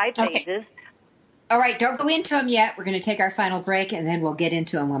about 5 pages. All right, don't go into them yet. We're going to take our final break, and then we'll get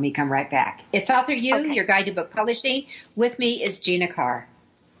into them when we come right back. It's Author You, your guide to book publishing. With me is Gina Carr.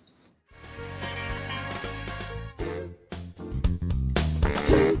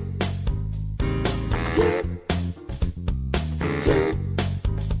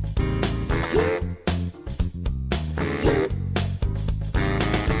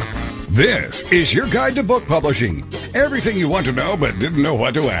 This is your guide to book publishing. Everything you want to know but didn't know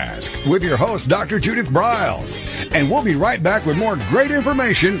what to ask. With your host, Dr. Judith Briles. And we'll be right back with more great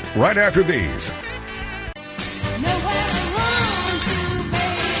information right after these.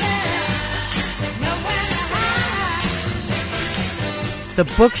 The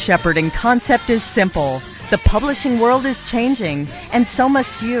book shepherding concept is simple. The publishing world is changing, and so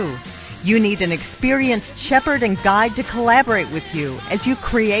must you. You need an experienced shepherd and guide to collaborate with you as you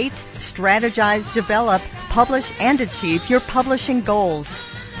create, strategize, develop, publish, and achieve your publishing goals.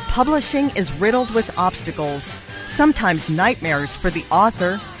 Publishing is riddled with obstacles, sometimes nightmares for the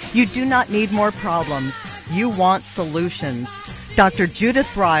author. You do not need more problems. You want solutions. Dr. Judith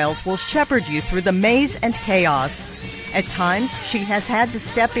Briles will shepherd you through the maze and chaos. At times, she has had to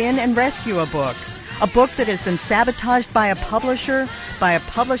step in and rescue a book that has been sabotaged by a publisher, by a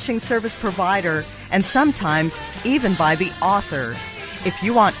publishing service provider, and sometimes even by the author. If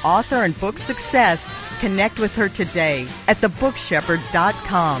you want author and book success, connect with her today at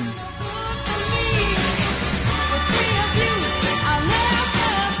thebookshepherd.com.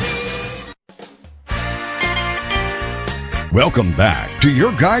 Welcome back to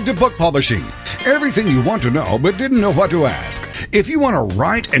your guide to book publishing. Everything you want to know but didn't know what to ask. If you want to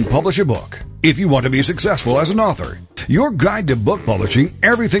write and publish a book, if you want to be successful as an author, your guide to book publishing,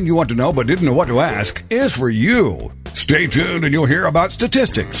 everything you want to know but didn't know what to ask, is for you. Stay tuned and you'll hear about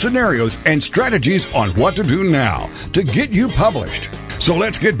statistics, scenarios, and strategies on what to do now to get you published. So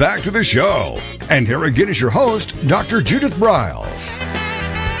let's get back to the show. And here again is your host, Dr. Judith Briles.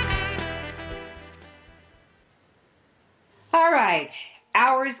 All right.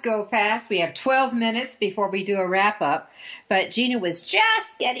 Hours go fast. We have 12 minutes before we do a wrap-up. But Gina was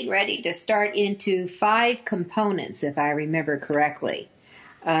just getting ready to start into 5 components, if I remember correctly,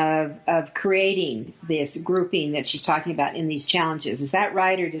 of creating this grouping that she's talking about in these challenges. Is that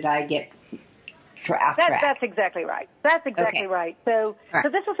right, or did I get off track? That's exactly right. That's exactly right. So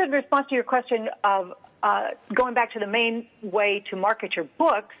this was in response to your question of going back to the main way to market your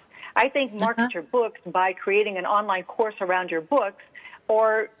books. I think market your books by creating an online course around your books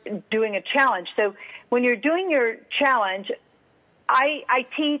or doing a challenge. So when you're doing your challenge, I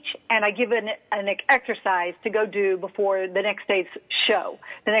teach and I give an exercise to go do before the next day's show,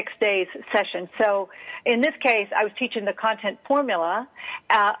 the next day's session. So in this case, I was teaching the content formula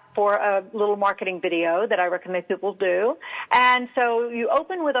for a little marketing video that I recommend people do. And so you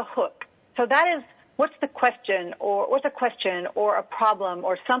open with a hook. So that is, what's a question or a problem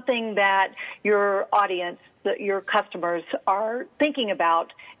or something that your audience, that your customers are thinking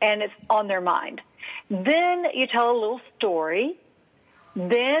about and it's on their mind. Then you tell a little story.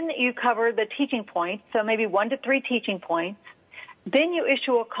 Then you cover the teaching points, so maybe 1 to 3 teaching points. Then you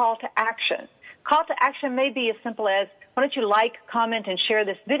issue a call to action. Call to action may be as simple as, why don't you like, comment, and share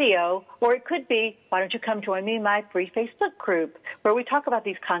this video? Or it could be, why don't you come join me in my free Facebook group where we talk about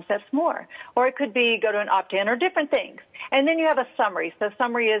these concepts more? Or it could be go to an opt-in or different things. And then you have a summary. So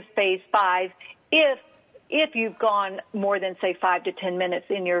summary is phase 5 if you've gone more than, say, 5 to 10 minutes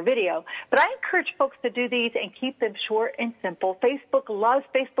in your video. But I encourage folks to do these and keep them short and simple. Facebook loves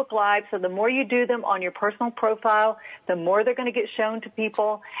Facebook Live, so the more you do them on your personal profile, the more they're going to get shown to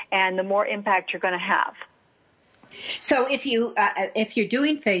people and the more impact you're going to have. So if you're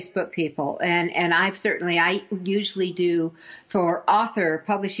doing Facebook, people, and I usually do for author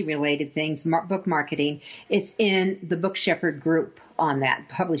publishing related things, book marketing, it's in the Book Shepherd group on that,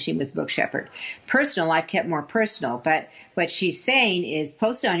 Publishing with Book Shepherd. Personal, I've kept more personal, but what she's saying is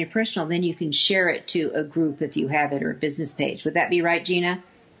post it on your personal, then you can share it to a group if you have it or a business page. Would that be right, Gina?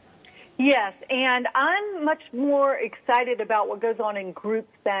 Yes, and I'm much more excited about what goes on in groups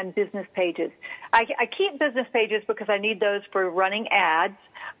than business pages. I keep business pages because I need those for running ads,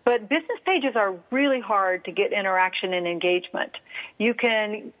 but business pages are really hard to get interaction and engagement. You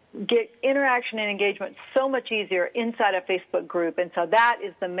can get interaction and engagement so much easier inside a Facebook group, and so that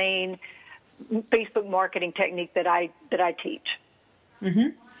is the main Facebook marketing technique that I teach. Mm-hmm.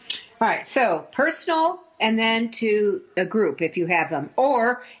 All right, so personal and then to a group if you have them,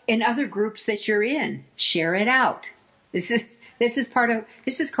 or in other groups that you're in, share it out. This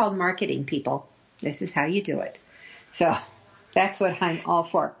is called marketing, people. This is how you do it. So that's what I'm all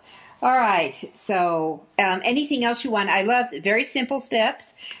for. All right. So anything else you want? I love very simple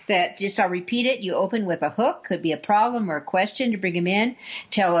steps that just I'll repeat it. You open with a hook, could be a problem or a question to bring them in.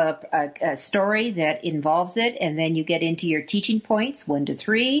 Tell a story that involves it, and then you get into your teaching points, 1 to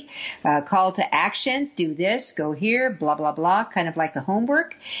 3. Call to action, do this, go here, blah, blah, blah, kind of like the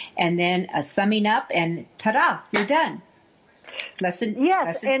homework. And then a summing up, and ta-da, you're done. Less than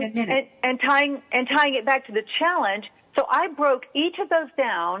 10 minutes. And tying it back to the challenge, so I broke each of those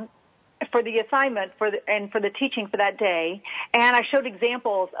down for the assignment for the teaching for that day, and I showed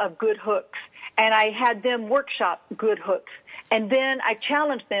examples of good hooks, and I had them workshop good hooks, and then I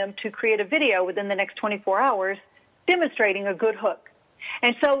challenged them to create a video within the next 24 hours demonstrating a good hook.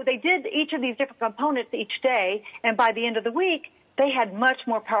 And so they did each of these different components each day, and by the end of the week, they had much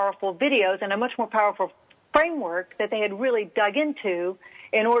more powerful videos and a much more powerful framework that they had really dug into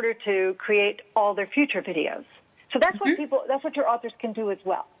in order to create all their future videos. So that's what your authors can do as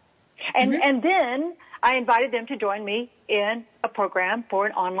well. And then I invited them to join me in a program for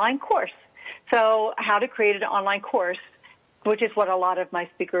an online course. So how to create an online course, which is what a lot of my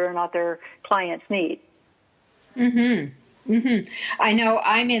speaker and author clients need. I know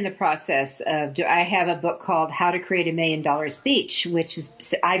I'm in the process of, I have a book called How to Create a $1 Million Speech, which is,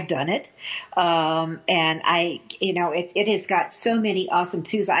 I've done it. And it has got so many awesome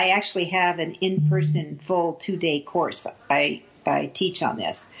tools. I actually have an in-person full 2-day course. I teach on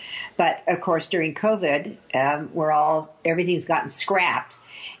this. But of course, during COVID, everything's gotten scrapped.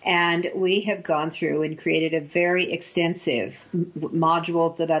 And we have gone through and created a very extensive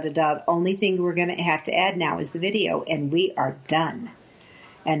modules, The only thing we're going to have to add now is the video, and we are done.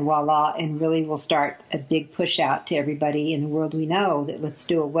 And voila, and really we'll start a big push out to everybody in the world we know that let's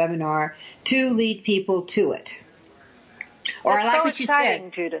do a webinar to lead people to it. Or That's I like so what you exciting,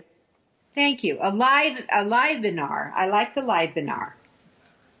 said. Judith. Thank you. A live-binar. I like the live-binar.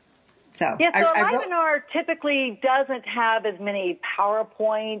 So, yeah, so a webinar typically doesn't have as many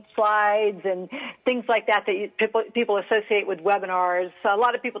PowerPoint slides and things like that people associate with webinars. So a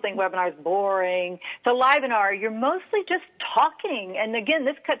lot of people think webinars boring. So live-binar, you're mostly just talking. And again,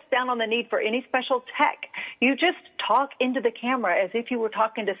 this cuts down on the need for any special tech. You just talk into the camera as if you were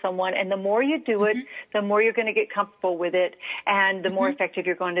talking to someone. And the more you do it, the more you're going to get comfortable with it and the more effective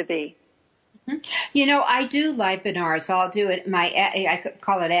you're going to be. You know, I do live webinars. I'll do it. I could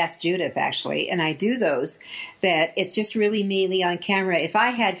call it Ask Judith, actually, and I do those. That it's just really me on camera. If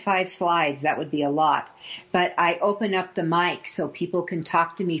I had 5 slides, that would be a lot. But I open up the mic so people can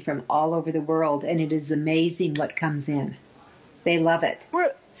talk to me from all over the world, and it is amazing what comes in. They love it.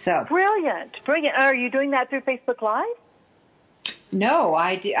 So brilliant. Are you doing that through Facebook Live? No,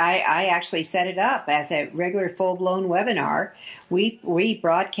 I actually set it up as a regular full-blown webinar. We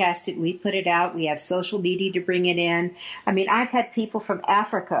broadcast it, we put it out, we have social media to bring it in. I mean, I've had people from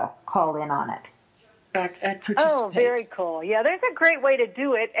Africa call in on it. Oh, very cool. Yeah, there's a great way to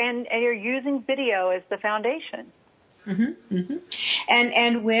do it, and you're using video as the foundation.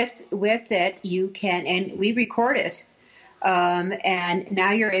 And with it, you can, and we record it. And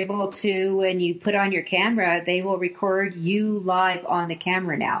now you're able to, when you put on your camera, they will record you live on the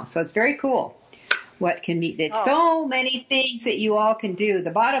camera now. So it's very cool. There's so many things that you all can do. The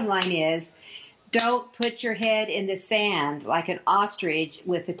bottom line is, don't put your head in the sand like an ostrich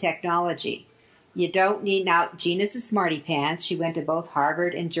with the technology. You don't need, now Gina's a smarty pants. She went to both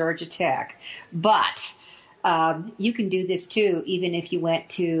Harvard and Georgia Tech. But, you can do this too, even if you went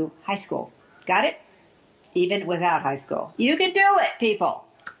to high school. Got it? Even without high school. You can do it, people.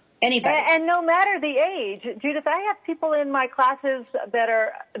 Anybody. And no matter the age, Judith, I have people in my classes that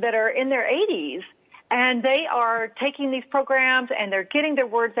are in their 80s, and they are taking these programs and they're getting their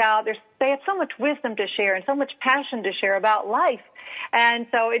words out. They have so much wisdom to share and so much passion to share about life. And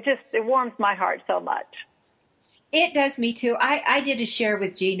so it warms my heart so much. It does me too. I did a share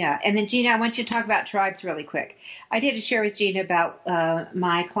with Gina, and then Gina, I want you to talk about tribes really quick. I did a share with Gina about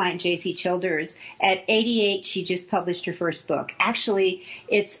my client JC Childers. At 88, she just published her first book. Actually,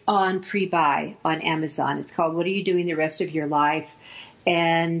 it's on pre-buy on Amazon. It's called "What Are You Doing the Rest of Your Life?"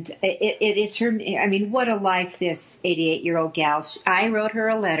 And it is her. I mean, what a life this 88-year-old gal. I wrote her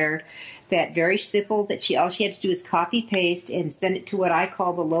a letter. That very simple, that all she had to do is copy paste and send it to what I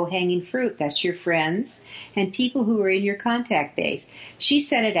call the low hanging fruit. That's your friends and people who are in your contact base. She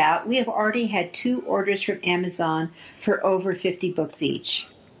sent it out. We have already had 2 orders from Amazon for over 50 books each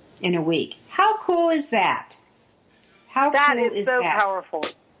in a week. How cool is that? That is so powerful.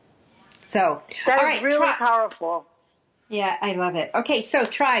 So that is really powerful. Yeah, I love it. Okay, so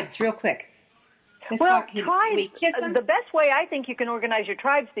tribes, real quick. Tribes, the best way I think you can organize your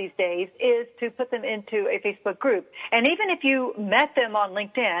tribes these days is to put them into a Facebook group. And even if you met them on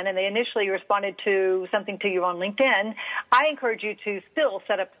LinkedIn and they initially responded to something to you on LinkedIn, I encourage you to still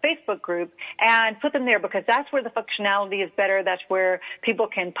set up a Facebook group and put them there, because that's where the functionality is better. That's where people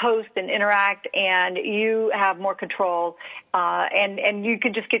can post and interact, and you have more control, and you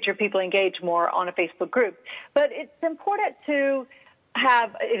can just get your people engaged more on a Facebook group. But it's important to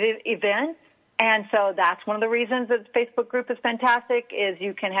have events. And so that's one of the reasons that the Facebook group is fantastic, is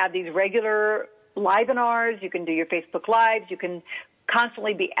you can have these regular live-webinars, you can do your Facebook Lives, you can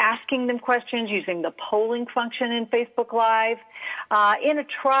constantly be asking them questions using the polling function in Facebook Live. In a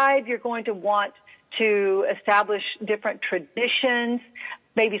tribe, you're going to want to establish different traditions,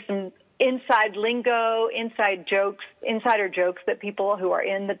 maybe some inside lingo, insider jokes that people who are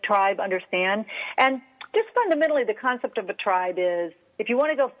in the tribe understand. And just fundamentally, the concept of a tribe is, if you want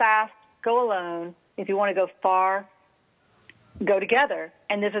to go fast, go alone. If you want to go far, go together.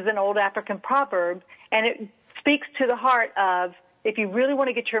 And this is an old African proverb, and it speaks to the heart of, if you really want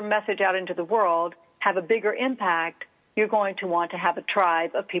to get your message out into the world, have a bigger impact, you're going to want to have a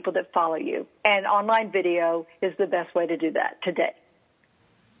tribe of people that follow you. And online video is the best way to do that today.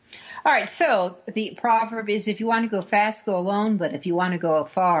 All right, so the proverb is, if you want to go fast, go alone, but if you want to go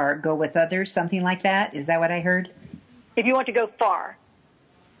far, go with others, something like that. Is that what I heard? If you want to go far,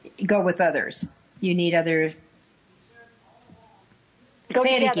 go with others. You need other. Go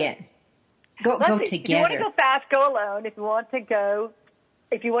Say together. it again. Go together. If you want to go fast, go alone. If you want to go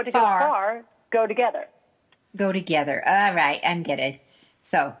far, go together. Go together. All right, I'm getting it.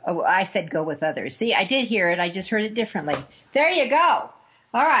 So I said go with others. See, I did hear it. I just heard it differently. There you go.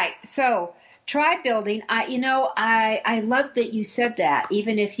 All right. So tribe building. I love that you said that.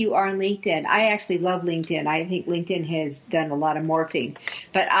 Even if you are on LinkedIn, I actually love LinkedIn. I think LinkedIn has done a lot of morphing.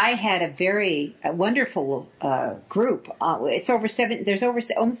 But I had a wonderful group. There's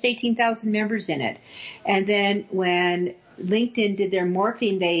almost 18,000 members in it. And then when LinkedIn did their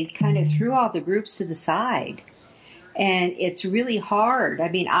morphing, they kind of threw all the groups to the side. And it's really hard. I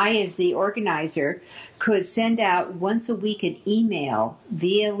mean, I, as the organizer, could send out once a week an email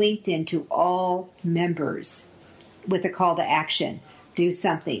via LinkedIn to all members with a call to action. Do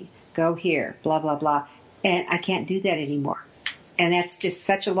something. Go here. Blah, blah, blah. And I can't do that anymore. And that's just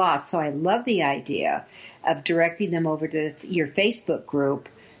such a loss. So I love the idea of directing them over to your Facebook group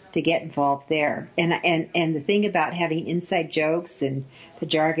to get involved there. And the thing about having inside jokes and the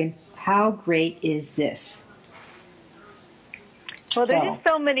jargon, how great is this? Well, there's just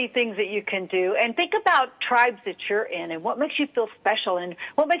so many things that you can do. And think about tribes that you're in and what makes you feel special and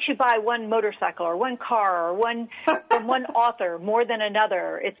what makes you buy one motorcycle or one car or one from one author more than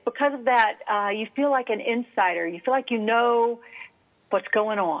another. It's because of that you feel like an insider. You feel like you know what's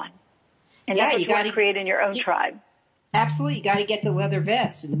going on. And that's what you want to create in your own tribe. Absolutely. You got to get the leather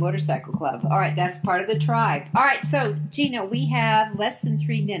vest in the motorcycle club. All right. That's part of the tribe. All right. So, Gina, we have less than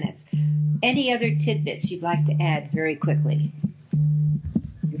 3 minutes. Any other tidbits you'd like to add very quickly?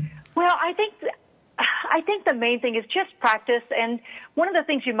 Well, I think the main thing is just practice. And one of the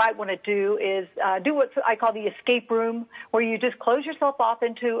things you might want to do is do what I call the escape room, where you just close yourself off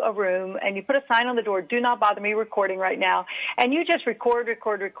into a room and you put a sign on the door, do not bother me recording right now. And you just record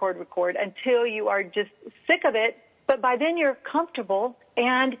until you are just sick of it. But by then you're comfortable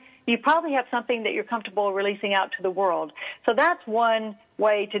and you probably have something that you're comfortable releasing out to the world. So that's one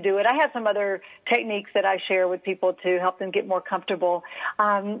way to do it. I have some other techniques that I share with people to help them get more comfortable.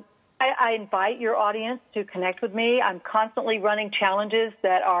 I invite your audience to connect with me. I'm constantly running challenges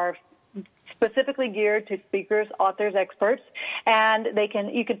that are specifically geared to speakers, authors, experts, and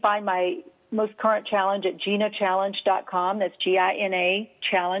you can find my most current challenge at GinaChallenge.com. That's GINA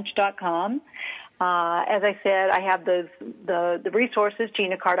challenge.com. As I said, I have the resources,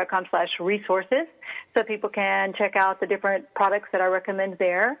 GinaCarr.com/resources, so people can check out the different products that I recommend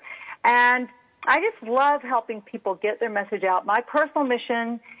there. And I just love helping people get their message out. My personal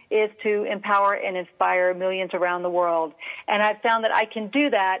mission is to empower and inspire millions around the world. And I've found that I can do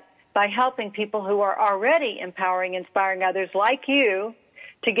that by helping people who are already empowering, inspiring others like you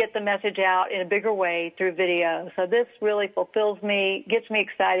to get the message out in a bigger way through video. So this really fulfills me, gets me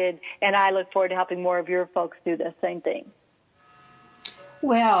excited, and I look forward to helping more of your folks do the same thing.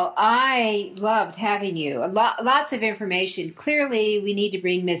 Well, I loved having you. Lots of information. Clearly, we need to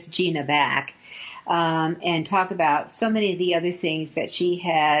bring Miss Gina back and talk about so many of the other things that she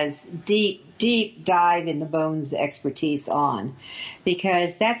has deep dive in the bones expertise on,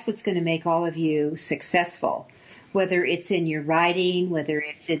 because that's what's going to make all of you successful, whether it's in your writing, whether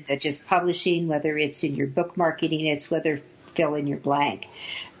it's in just publishing, whether it's in your book marketing, it's whether fill in your blank.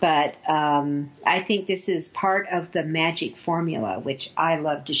 But I think this is part of the magic formula, which I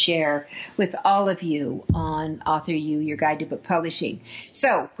love to share with all of you on Author You, Your Guide to Book Publishing.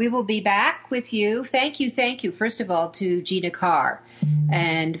 So we will be back with you. Thank you, first of all, to Gina Carr.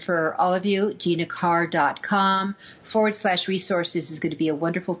 And for all of you, GinaCarr.com/resources is going to be a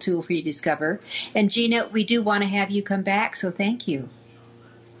wonderful tool for you to discover. And Gina, we do want to have you come back, so thank you.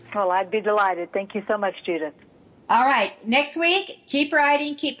 Well, I'd be delighted. Thank you so much, Judith. All right. Next week, keep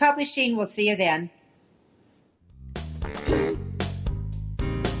writing, keep publishing. We'll see you then.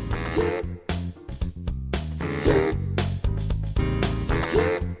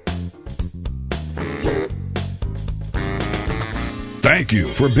 Thank you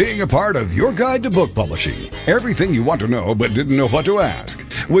for being a part of Your Guide to Book Publishing. Everything you want to know but didn't know what to ask.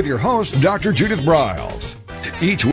 With your host, Dr. Judith Briles. Each